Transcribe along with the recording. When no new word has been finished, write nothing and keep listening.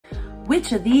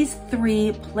Which of these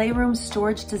 3 playroom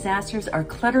storage disasters are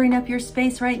cluttering up your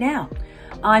space right now?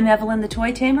 I'm Evelyn the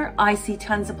Toy Tamer. I see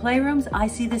tons of playrooms. I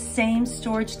see the same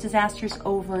storage disasters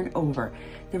over and over.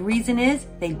 The reason is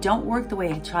they don't work the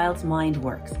way a child's mind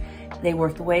works. They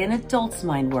work the way an adult's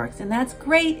mind works, and that's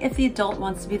great if the adult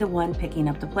wants to be the one picking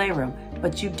up the playroom,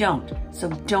 but you don't. So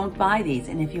don't buy these,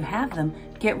 and if you have them,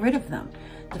 get rid of them.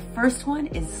 The first one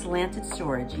is slanted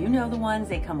storage. You know the ones,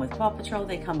 they come with Paw Patrol,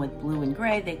 they come with blue and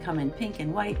gray, they come in pink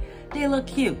and white. They look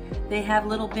cute. They have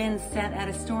little bins set at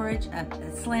a storage,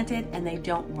 slanted, and they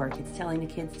don't work. It's telling the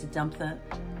kids to dump the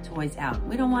toys out.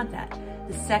 We don't want that.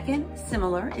 The second,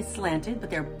 similar, is slanted, but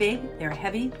they're big, they're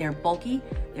heavy, they're bulky.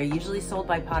 They're usually sold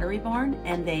by Pottery Barn,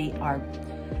 and they are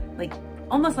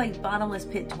almost like bottomless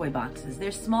pit toy boxes.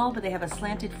 They're small, but they have a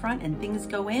slanted front, and things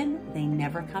go in, they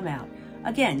never come out.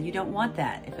 Again, you don't want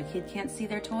that. If a kid can't see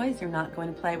their toys, you're not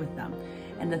going to play with them.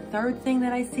 And the third thing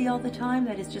that I see all the time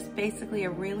that is just basically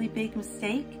a really big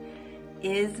mistake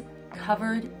is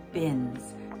covered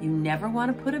bins. You never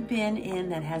want to put a bin in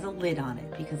that has a lid on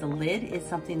it, because a lid is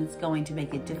something that's going to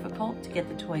make it difficult to get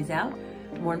the toys out.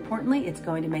 More importantly, it's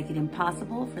going to make it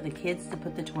impossible for the kids to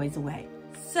put the toys away.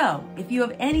 So, if you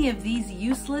have any of these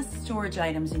useless storage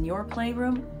items in your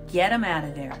playroom, get them out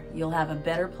of there. You'll have a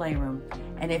better playroom.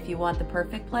 And if you want the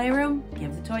perfect playroom,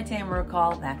 give the Toy Tamer a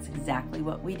call. That's exactly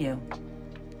what we do.